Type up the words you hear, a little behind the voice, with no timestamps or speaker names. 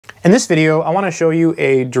In this video, I want to show you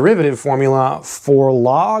a derivative formula for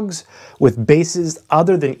logs with bases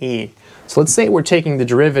other than e. So let's say we're taking the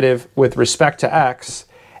derivative with respect to x,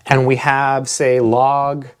 and we have, say,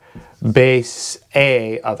 log base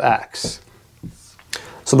a of x.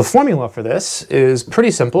 So the formula for this is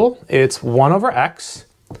pretty simple. It's 1 over x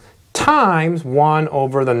times 1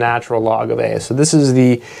 over the natural log of a. So this is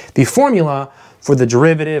the formula for the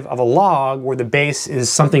derivative of a log where the base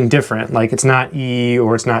is something different, like it's not e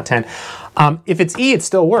or it's not 10. If it's e, it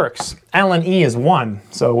still works. ln e is 1,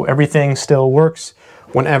 so everything still works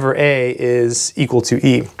whenever a is equal to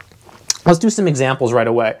e. Let's do some examples right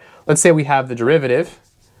away. Let's say we have the derivative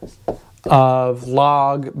of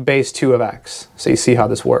log base 2 of x. So you see how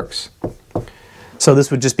this works. So this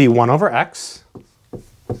would just be 1 over x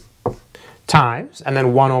times, and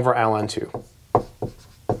then 1 over ln 2.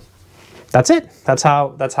 That's it. That's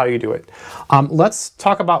how you do it. Let's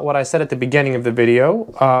talk about what I said at the beginning of the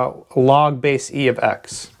video, log base e of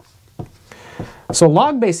x. So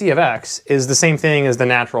log base e of x is the same thing as the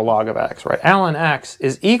natural log of x, right? ln x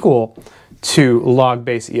is equal to log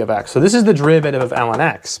base e of x. So this is the derivative of ln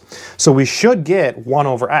x. So we should get 1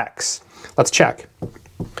 over x. Let's check.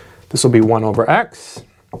 This will be 1 over x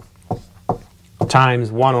times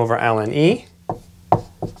 1 over ln e.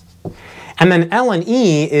 And then ln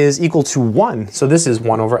e is equal to 1. So this is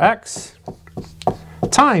 1 over x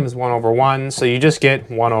times 1 over 1. So you just get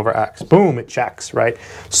 1 over x. Boom, it checks, right?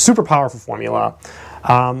 Super powerful formula.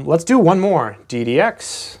 Let's do one more. d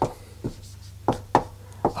dx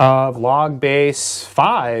of log base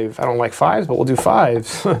 5. I don't like 5s, but we'll do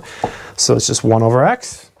 5s. So it's just 1 over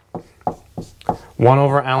x, 1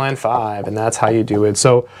 over ln 5, and that's how you do it.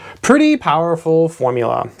 So pretty powerful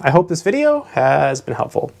formula. I hope this video has been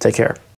helpful. Take care.